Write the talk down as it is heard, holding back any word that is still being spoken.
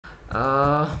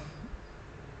uh,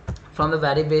 from the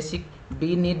very basic,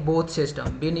 we need both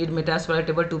system. We need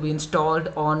Metasploitable to be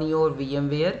installed on your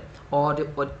VMware or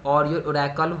your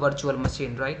Oracle virtual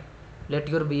machine, right? Let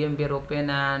your VMware open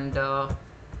and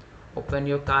open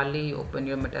your Kali, open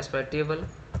your Metasploitable.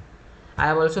 I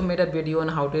have also made a video on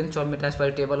how to install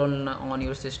Metasploitable on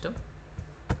your system.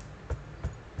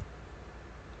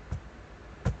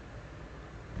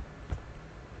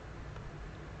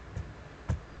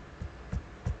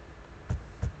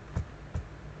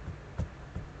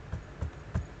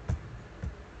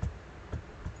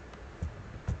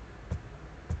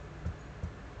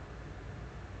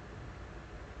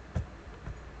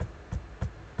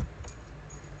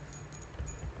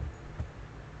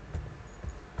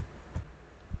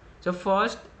 So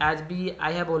first, I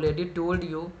have already told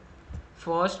you,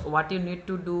 first what you need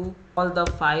to do, all the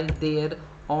file there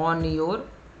on your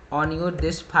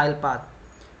this file path.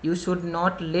 You should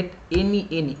not let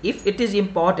any if it is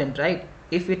important, right?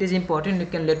 If it is important, you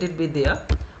can let it be there,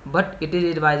 but it is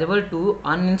advisable to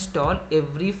uninstall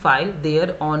every file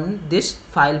there on this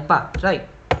file path, right?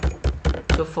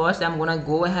 So first I'm gonna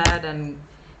go ahead and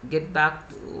get back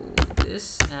to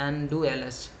this and do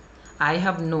ls. I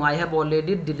have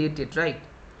already deleted, right?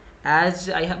 As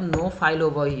I have no file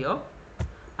over here,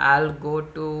 I'll go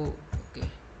to, okay,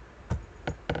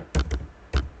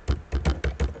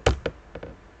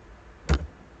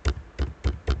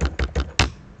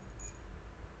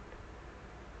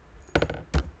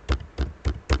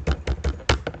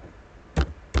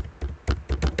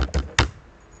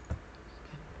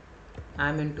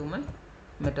 I'm into my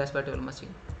Metasploitable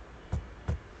machine.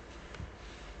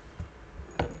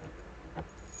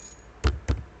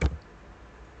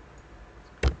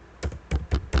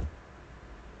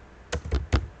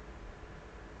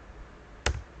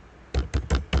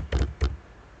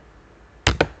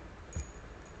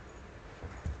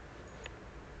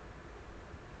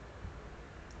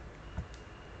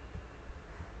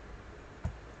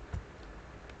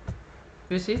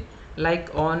 You see, like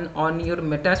on your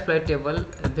Metasploitable,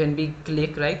 when we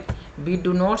click, right, we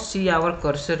do not see our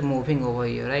cursor moving over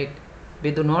here, right?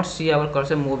 We do not see our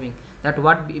cursor moving. That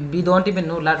what we don't even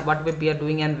know that what we are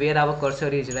doing and where our cursor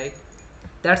is, right?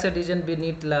 That's the reason we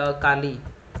need Kali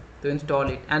to install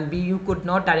it. And you could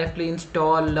not directly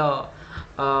install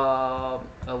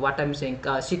what I'm saying,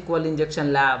 SQL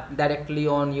Injection Lab directly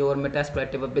on your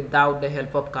Metasploitable without the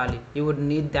help of Kali. You would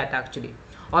need that actually,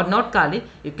 or not Kali.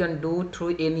 You can do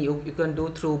through any, you can do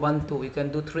through Ubuntu, you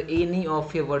can do through any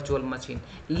of your virtual machine,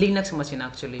 Linux machine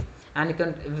actually. And you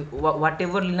can,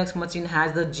 whatever Linux machine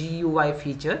has the GUI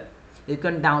feature, you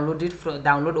can download it from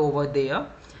download over there.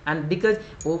 And because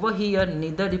over here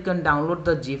neither you can download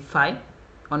the zip file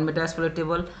on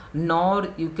Metasploitable, nor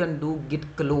you can do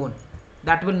git clone.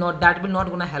 That will not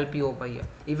gonna help you over here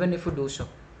even if you do so.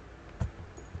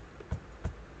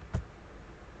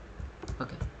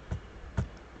 Okay,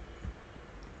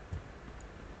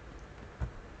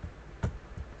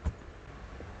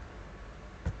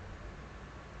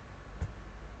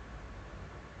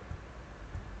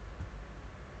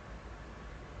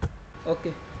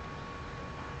 okay,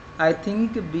 I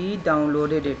think we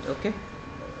downloaded it. Okay,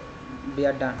 we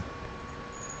are done.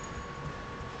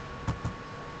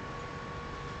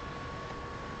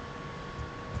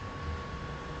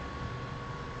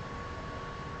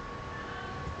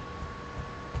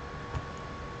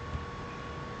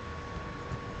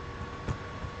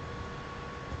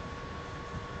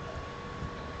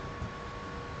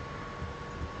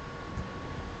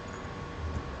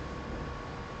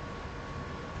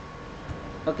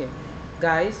 Okay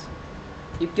guys,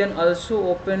 you can also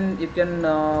open, you can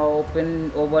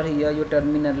open over here your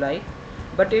terminal, right?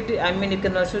 But it, I mean, you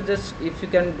can also just, if you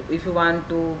can, if you want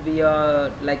to be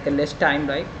like a less time,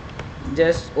 right,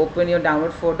 just open your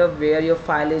download folder where your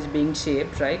file is being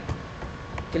saved, right?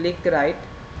 Click right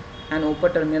and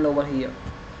open terminal over here.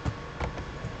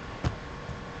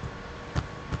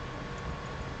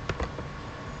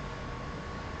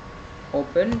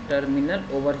 Open terminal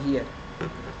over here.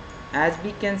 As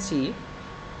we can see,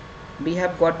 we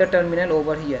have got the terminal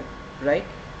over here, right?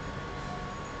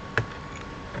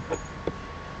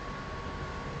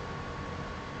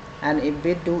 And if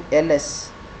we do ls,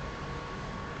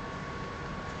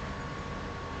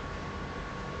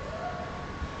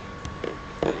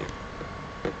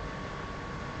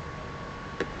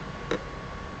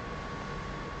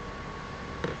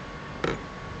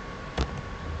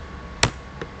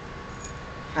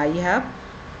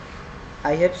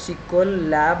 I have SQL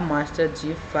Lab master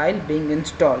zip file being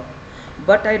installed,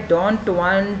 but I don't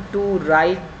want to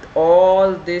write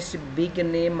all this big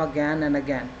name again and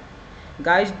again.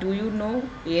 Guys, do you know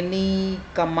any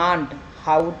command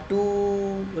how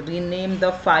to rename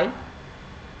the file?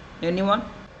 Anyone?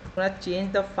 I'm gonna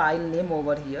change the file name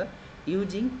over here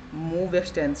using move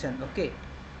extension. Okay,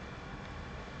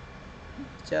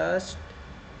 just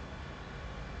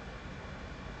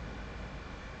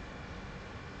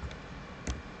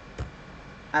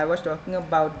I was talking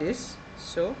about this.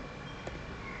 So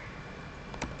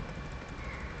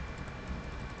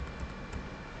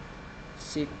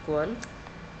SQL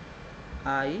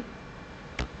I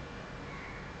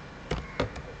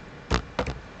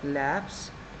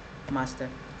Labs master.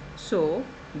 So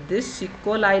this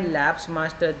SQLI Labs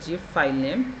master zip file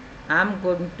name, I'm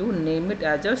going to name it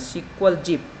as a SQL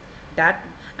zip. That,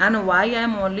 and why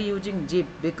I'm only using zip,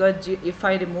 because if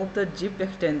I remove the zip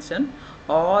extension,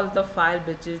 all the file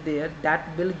which is there, that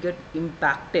will get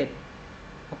impacted.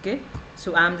 Okay,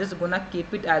 so I'm just gonna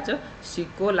keep it as a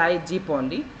SQLI zip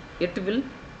only. It will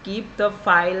keep the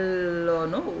file,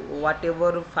 no,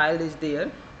 whatever file is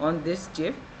there on this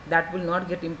zip, that will not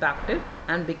get impacted,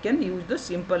 and we can use the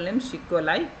simple name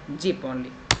SQLI zip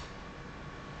only.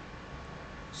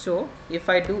 So if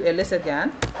I do ls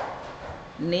again,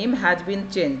 name has been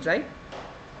changed, right?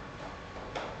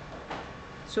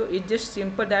 So it's just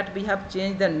simple that we have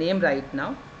changed the name right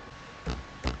now.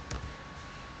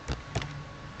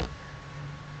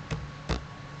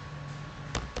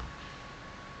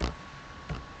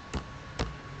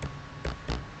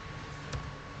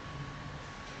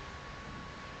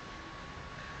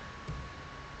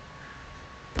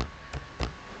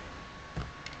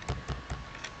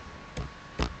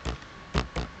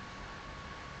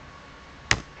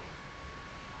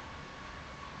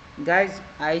 Guys,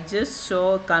 I just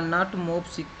saw cannot move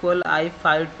SQL I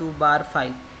file to bar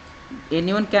file.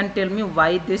 Anyone can tell me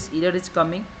why this error is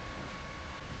coming?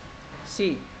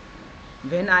 See,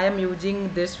 when I am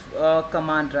using this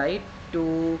command, right,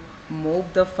 to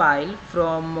move the file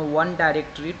from one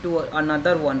directory to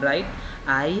another one, right,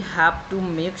 I have to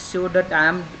make sure that I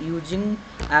am using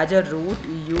as a root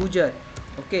user.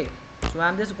 Okay, so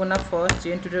I'm just gonna first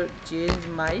change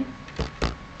my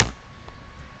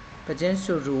presence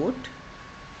to root.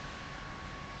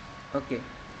 Okay,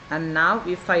 and now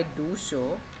if I do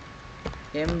so,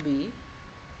 mb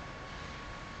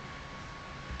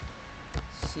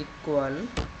SQL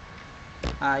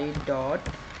I dot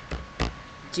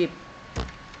zip.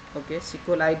 Okay,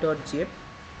 SQL I dot zip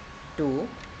to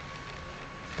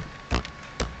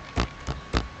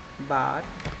bar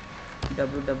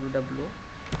www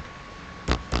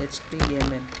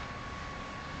html.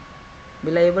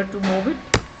 Will I able to move it?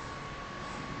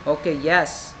 Okay,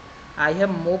 yes, I have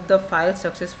moved the file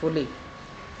successfully.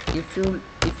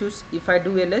 If I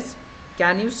do ls,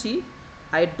 can you see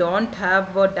I don't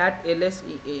have that ls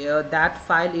that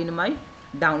file in my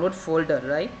download folder,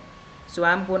 right? So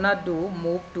I'm gonna do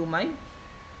move to my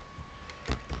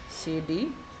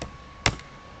cd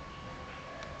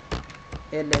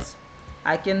ls.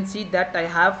 I can see that I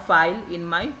have file in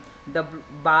my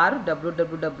bar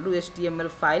www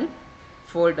html file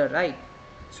folder, right?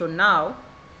 So now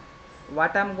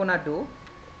what I'm gonna do,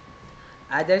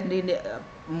 I just need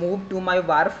move to my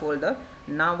var folder.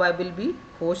 Now I will be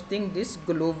hosting this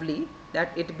globally,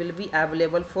 that it will be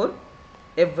available for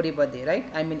everybody,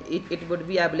 right? I mean it would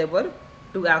be available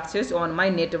to access on my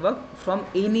network from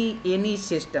any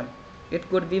system. It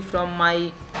could be from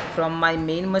my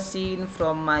main machine,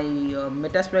 from my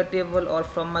Metasploitable, or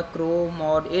from my Chrome,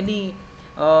 or any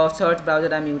search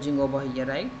browser I'm using over here,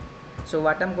 right? So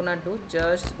what I'm gonna do,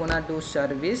 just gonna do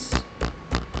service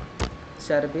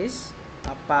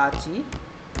apache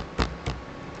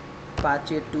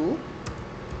 2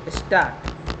 start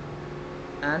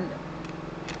and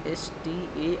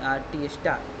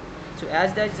start. So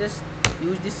as I just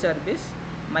use this service,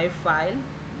 my file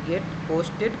get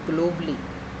hosted globally.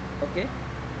 Okay,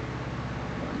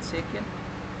 1 second.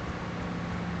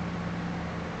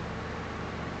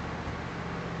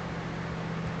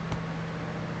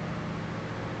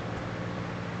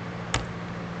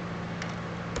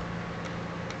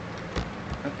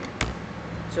 Okay,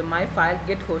 so my file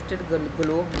get hosted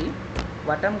globally.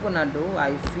 What I'm gonna do,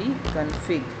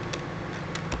 config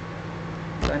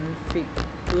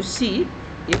to see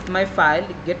if my file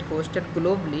get hosted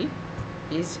globally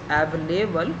is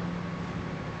available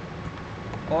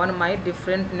on my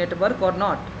different network or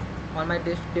not, on my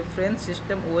different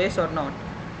system OS or not.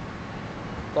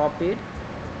 Copied.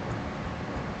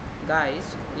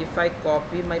 Guys, if I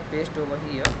copy my paste over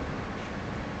here,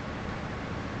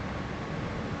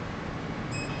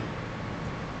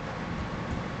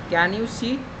 can you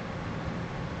see?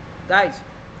 Guys,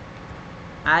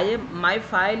 my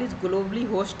file is globally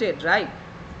hosted, right?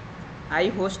 I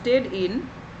hosted in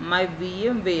my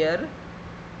VMware,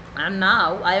 and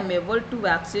now I am able to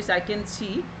access, I can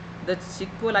see the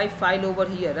SQLI file over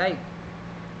here, right?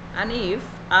 And if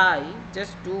I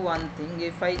just do one thing,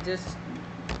 if I just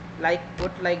like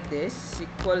put like this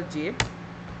SQL zip,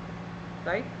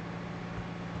 right?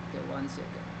 Okay, 1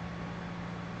 second.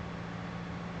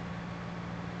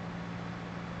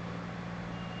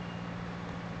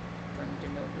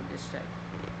 Continue to this side.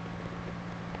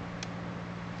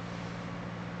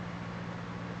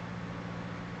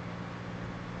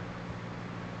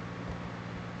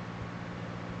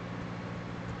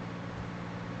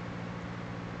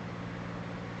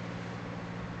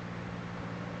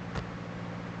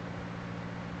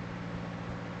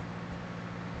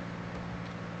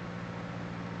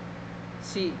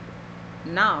 See,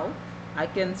 now I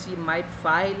can see my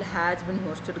file has been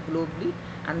hosted globally,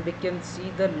 and we can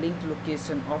see the link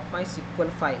location of my SQL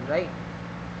file, right?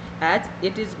 As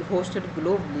it is hosted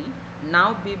globally,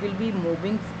 now we will be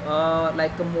moving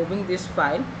moving this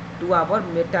file to our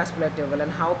Metasploitable.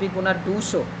 And how we gonna do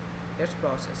so? Let's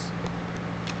process.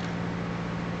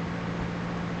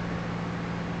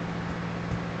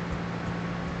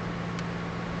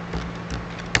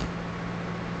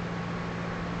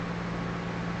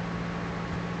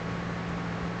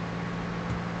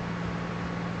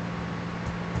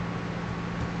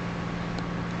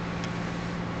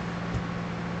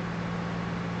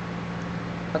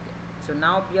 Okay, so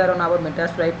now we are on our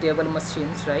Metasploitable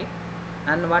machines, right?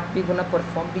 And what we gonna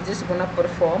perform, we just gonna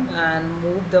perform and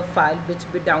move the file which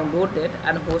we downloaded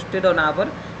and hosted on our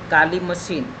Kali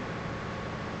machine.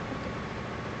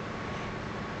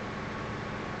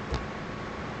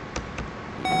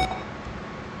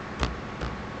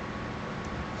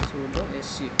 Sudo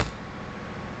su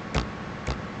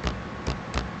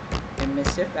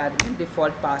msf admin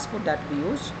default password that we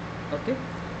use. Okay,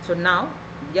 so now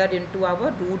we are into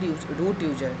our root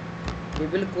user. We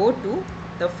will go to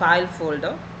the file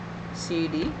folder,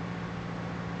 cd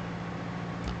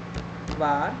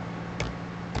var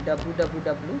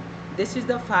www. This is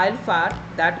the file path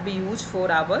that we use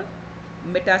for our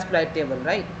Metasploitable,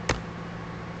 right?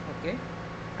 Okay,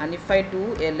 and if I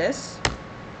do ls,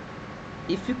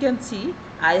 if you can see,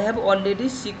 I have already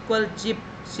SQL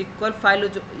file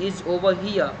is over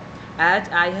here, as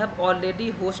I have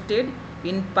already hosted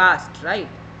in past, right?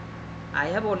 I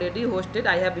have already hosted,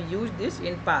 I have used this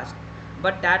in past,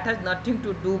 but that has nothing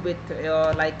to do with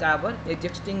like our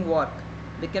existing work.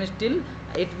 We can still,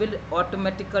 it will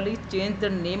automatically change the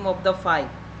name of the file,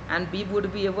 and we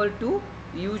would be able to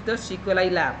use the SQLI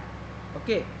Lab.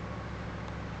 Okay,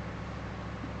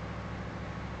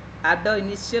 at the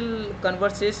initial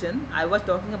conversation I was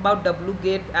talking about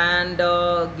wget and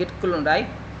git clone, right?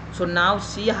 So now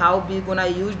see how we gonna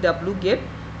use wget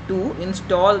to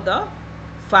install the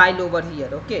file over here.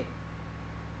 Okay,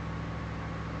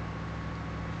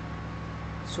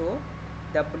 so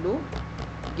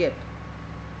wget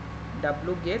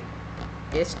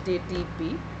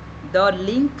http, the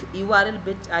link URL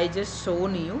which I just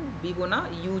shown you, we gonna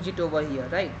use it over here,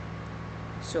 right?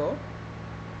 So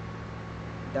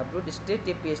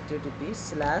http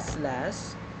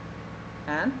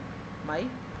and my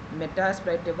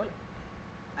Metasploitable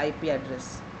IP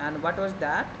address. And what was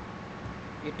that?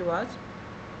 It was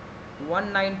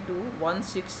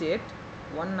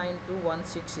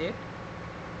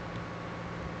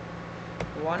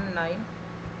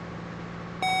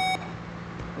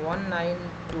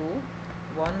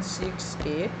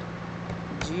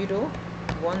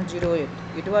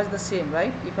It was the same,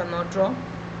 right? If I'm not wrong,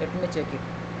 let me check it.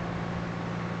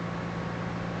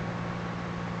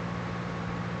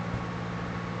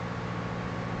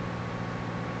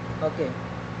 Okay,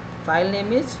 file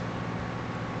name is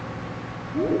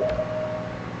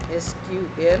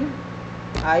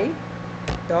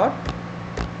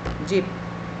SQLI.zip.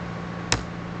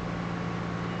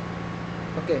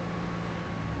 Okay,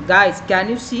 guys, can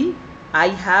you see I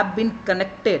have been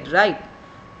connected, right?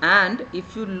 And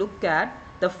if you look at,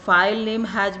 the file name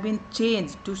has been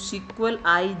changed to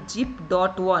SQLI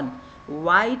zip.1.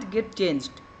 Why it get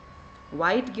changed?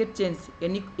 Why it get changed?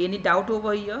 Any doubt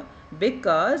over here?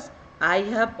 Because I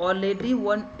have already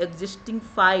one existing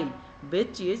file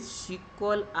which is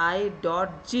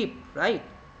SQLI.zip, right?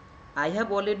 I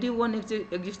have already one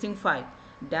existing file.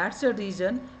 That's the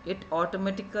reason it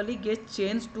automatically gets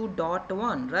changed to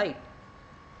 .1, right?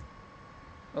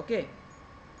 Okay,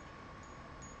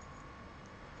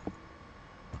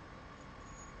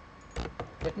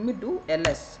 let me do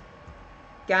ls.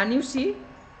 Can you see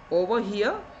over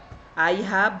here I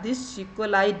have this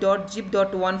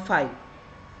SQLI.zip.1 file.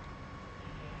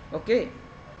 Okay,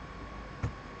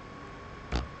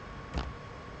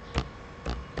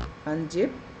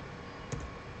 unzip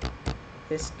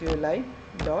SQLI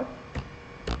dot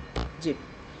zip.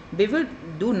 We will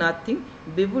do nothing,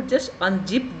 we will just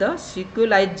unzip the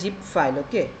SQLI zip file.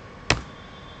 Okay,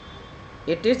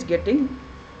 it is getting,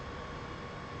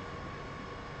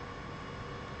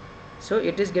 so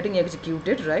it is getting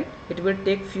executed, right? It will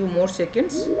take few more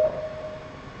seconds.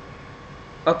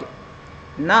 Okay,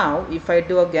 now if I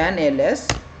do again ls,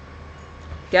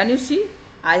 can you see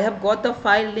I have got the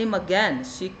file name again,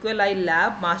 SQLI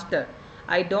Lab Master.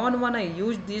 I don't want to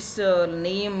use this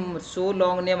name, so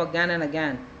long name again and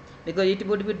again, because it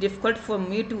would be difficult for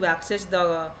me to access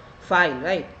the file,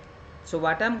 right? So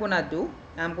what I'm gonna do,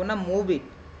 I'm gonna move it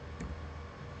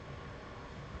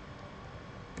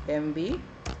MB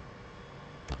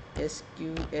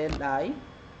SQLI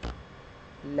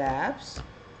Labs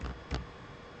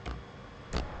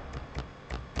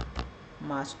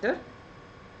Master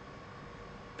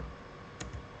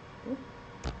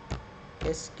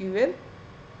SQL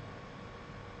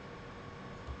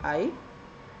I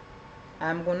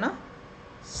am gonna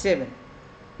 7.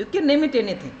 You can name it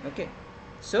anything. Okay,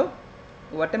 so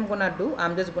what I'm gonna do,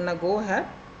 I'm just gonna go ahead,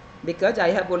 because I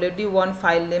have already one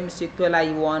file name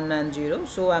SQLI 1 and 0,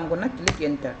 so I'm gonna click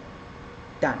enter.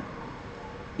 Done.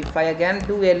 If I again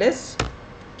do ls,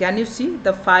 can you see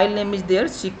the file name is there,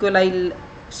 SQLI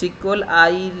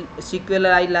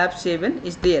Lab 7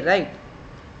 is there, right?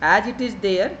 As it is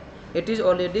there, it is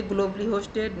already globally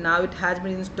hosted. Now it has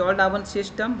been installed our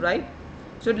system, right?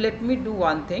 So let me do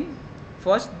one thing.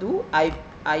 First do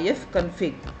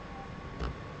ifconfig.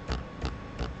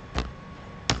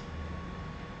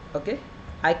 Okay,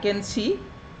 I can see.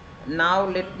 Now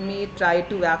let me try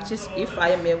to access, if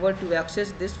I am able to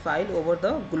access this file over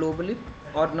the globally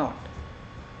or not.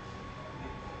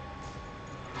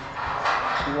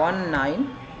 19.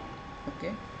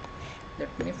 Okay, let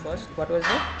me first, what was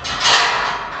it?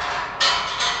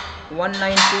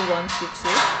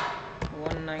 192.168,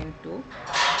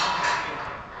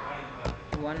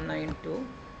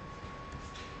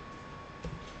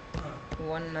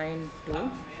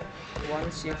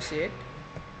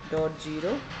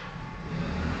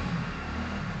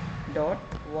 dot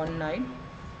 19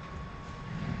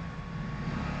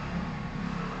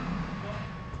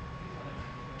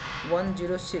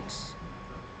 106.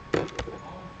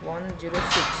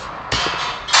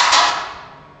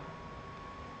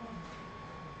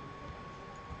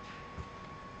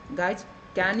 Guys,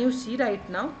 can you see right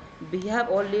now we have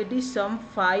already some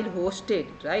file hosted,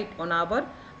 right, on our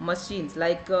machines,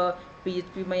 like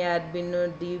PHP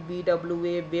MyAdmin,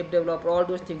 DBWA, web developer, all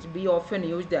those things. We often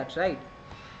use that, right?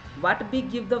 What we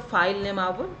give the file name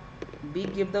our? We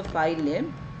give the file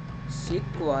name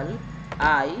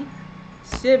SQLI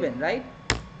 7, right?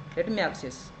 Let me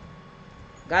access.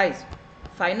 Guys,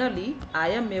 finally I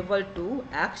am able to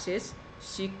access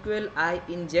SQLI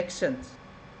injections,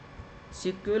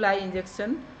 SQLI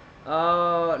injection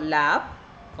lab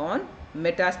on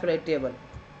Metasploitable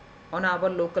on our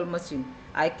local machine.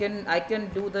 I can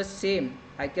do the same.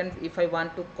 I can, if I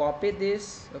want to copy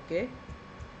this, okay,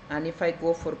 and if I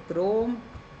go for Chrome,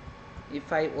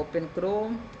 if I open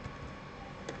Chrome,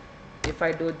 if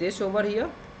I do this over here,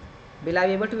 will I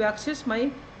be able to access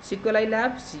my SQLI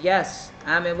Labs? Yes,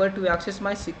 I am able to access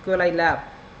my SQLI Lab.